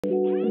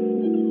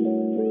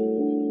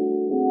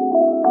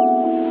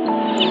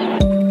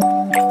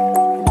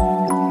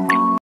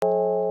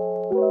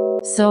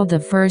So the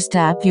first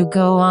app you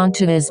go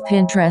onto is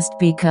Pinterest,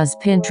 because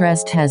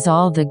Pinterest has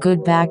all the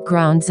good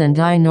backgrounds, and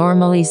I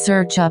normally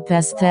search up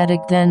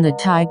aesthetic then the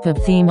type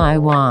of theme I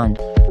want.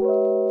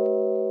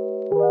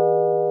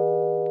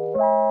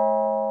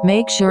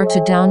 Make sure to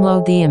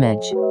download the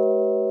image.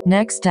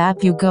 Next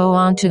app you go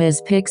onto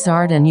is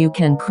PicsArt, and you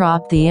can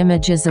crop the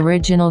image's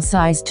original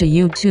size to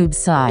YouTube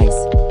size.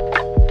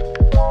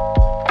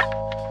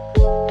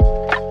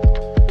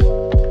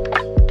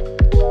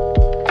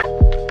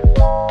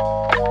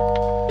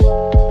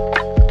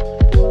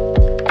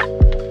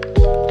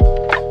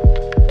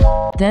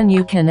 Then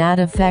you can add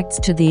effects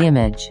to the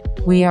image.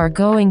 We are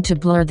going to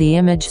blur the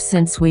image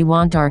since we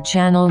want our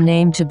channel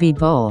name to be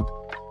bold.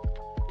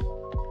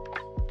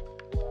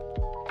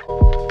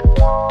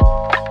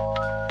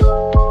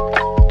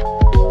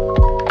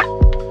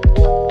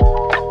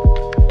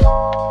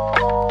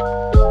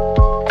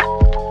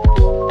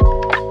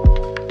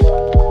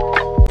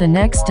 The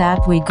next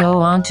app we go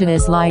onto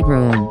is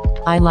Lightroom.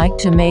 I like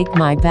to make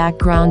my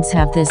backgrounds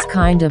have this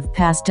kind of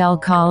pastel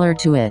color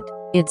to it.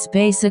 It's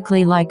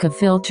basically like a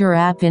filter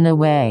app in a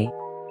way.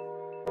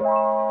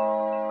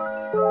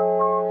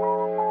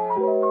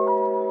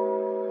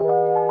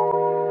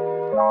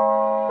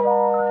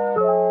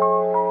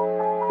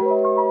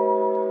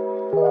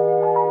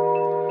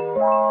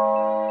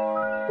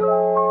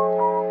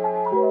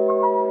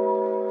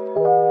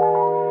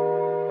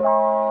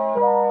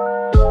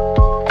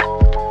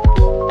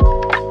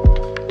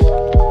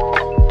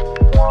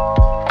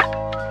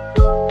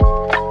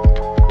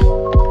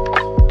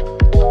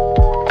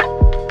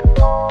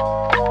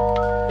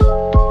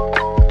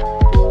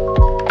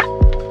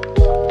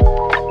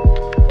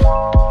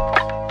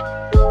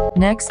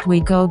 Next we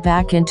go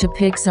back into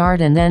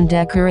PicsArt and then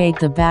decorate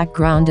the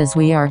background, as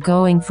we are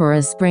going for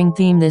a spring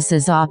theme. This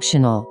is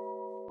optional.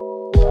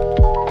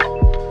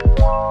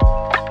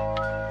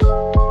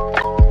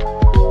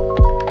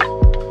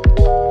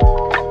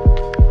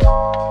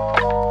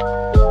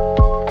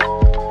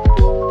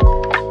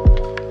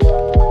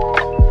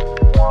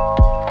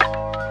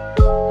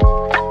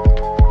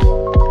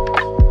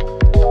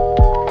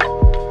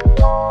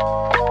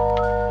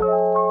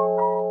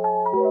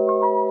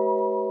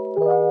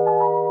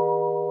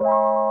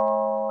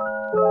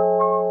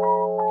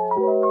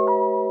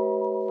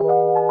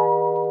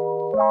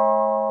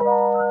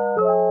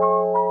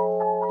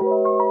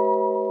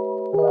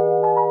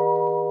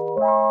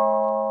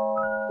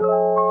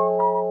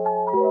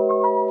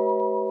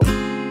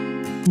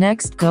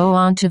 Next go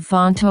on to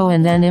Fonto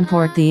and then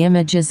import the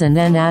images, and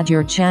then add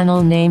your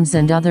channel names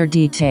and other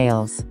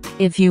details.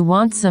 If you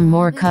want some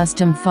more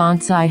custom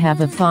fonts, I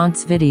have a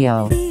fonts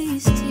video.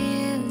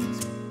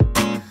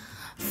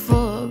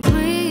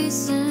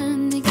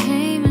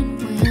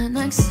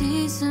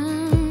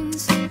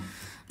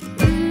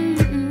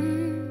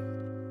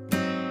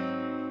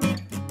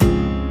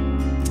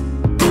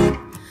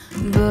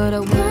 But I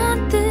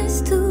want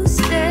this to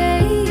stay.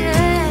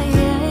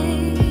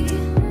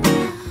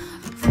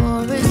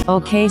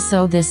 Okay,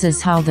 so this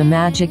is how the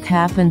magic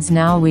happens.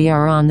 Now we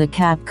are on the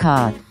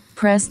CapCut.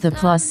 Press the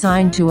plus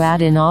sign to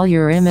add in all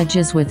your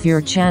images with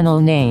your channel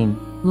name,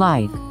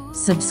 like,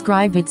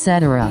 subscribe,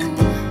 etc.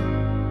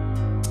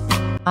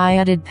 I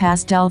added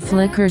pastel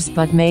flickers,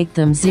 but make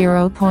them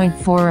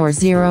 0.4 or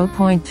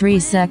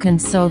 0.3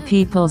 seconds so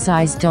people's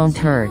eyes don't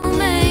hurt.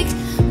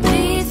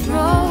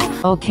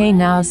 Okay,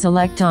 now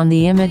select on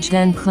the image,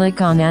 then click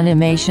on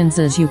animations.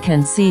 As you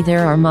can see,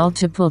 there are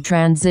multiple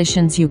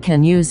transitions you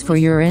can use for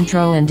your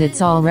intro, and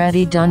it's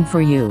already done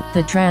for you.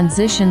 The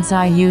transitions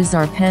I use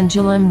are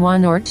pendulum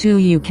 1 or 2.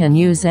 You can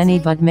use any,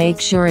 but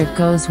make sure it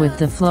goes with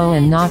the flow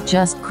and not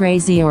just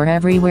crazy or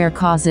everywhere,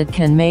 cause it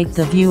can make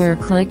the viewer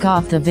click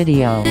off the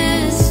video.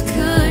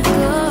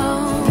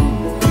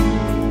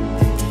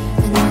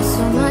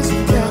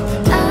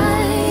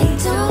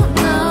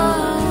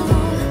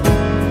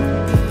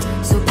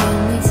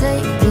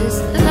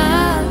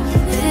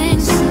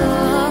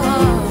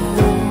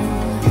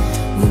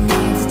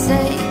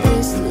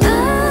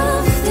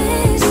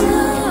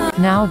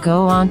 Now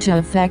go on to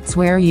effects,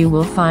 where you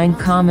will find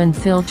common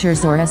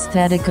filters or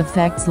aesthetic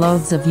effects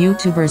loads of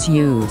YouTubers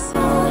use.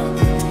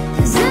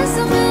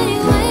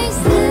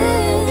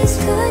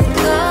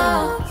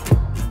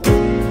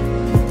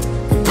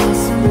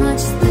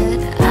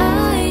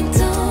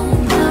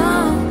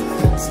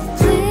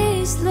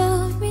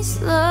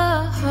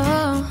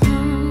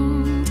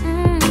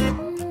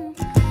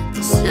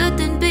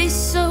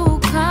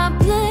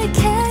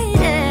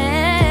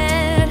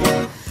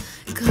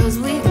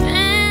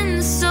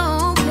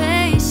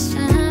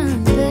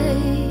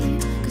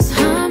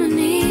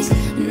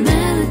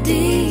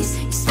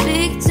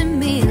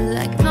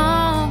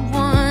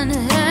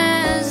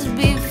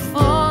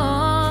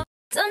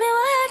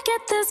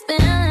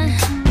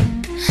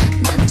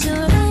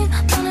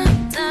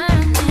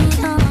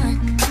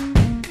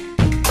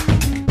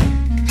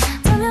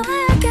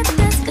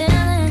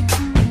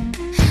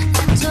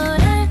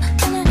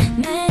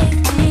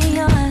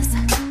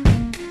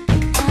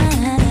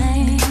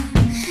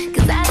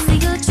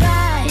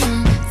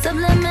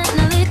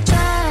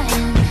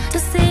 To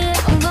see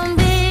it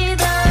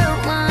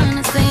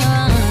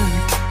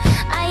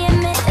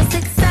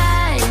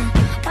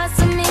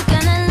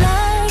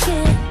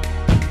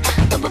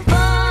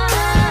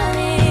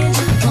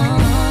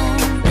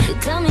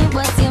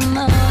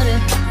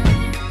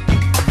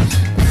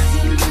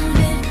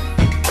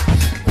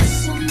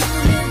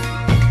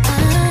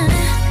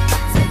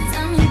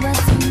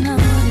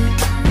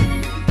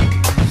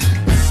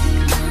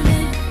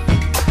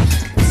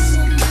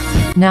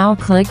Now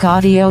click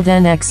audio,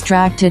 then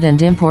extract it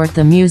and import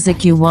the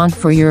music you want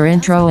for your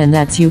intro, and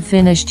that's you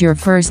finished your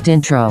first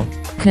intro.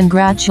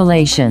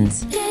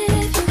 Congratulations!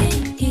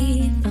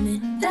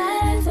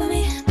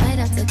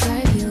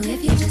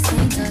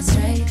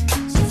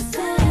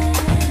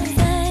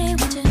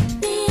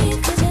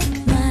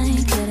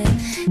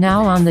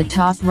 Now on the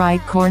top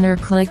right corner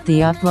click the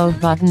upload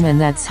button,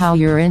 and that's how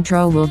your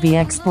intro will be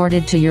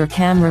exported to your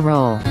camera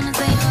roll.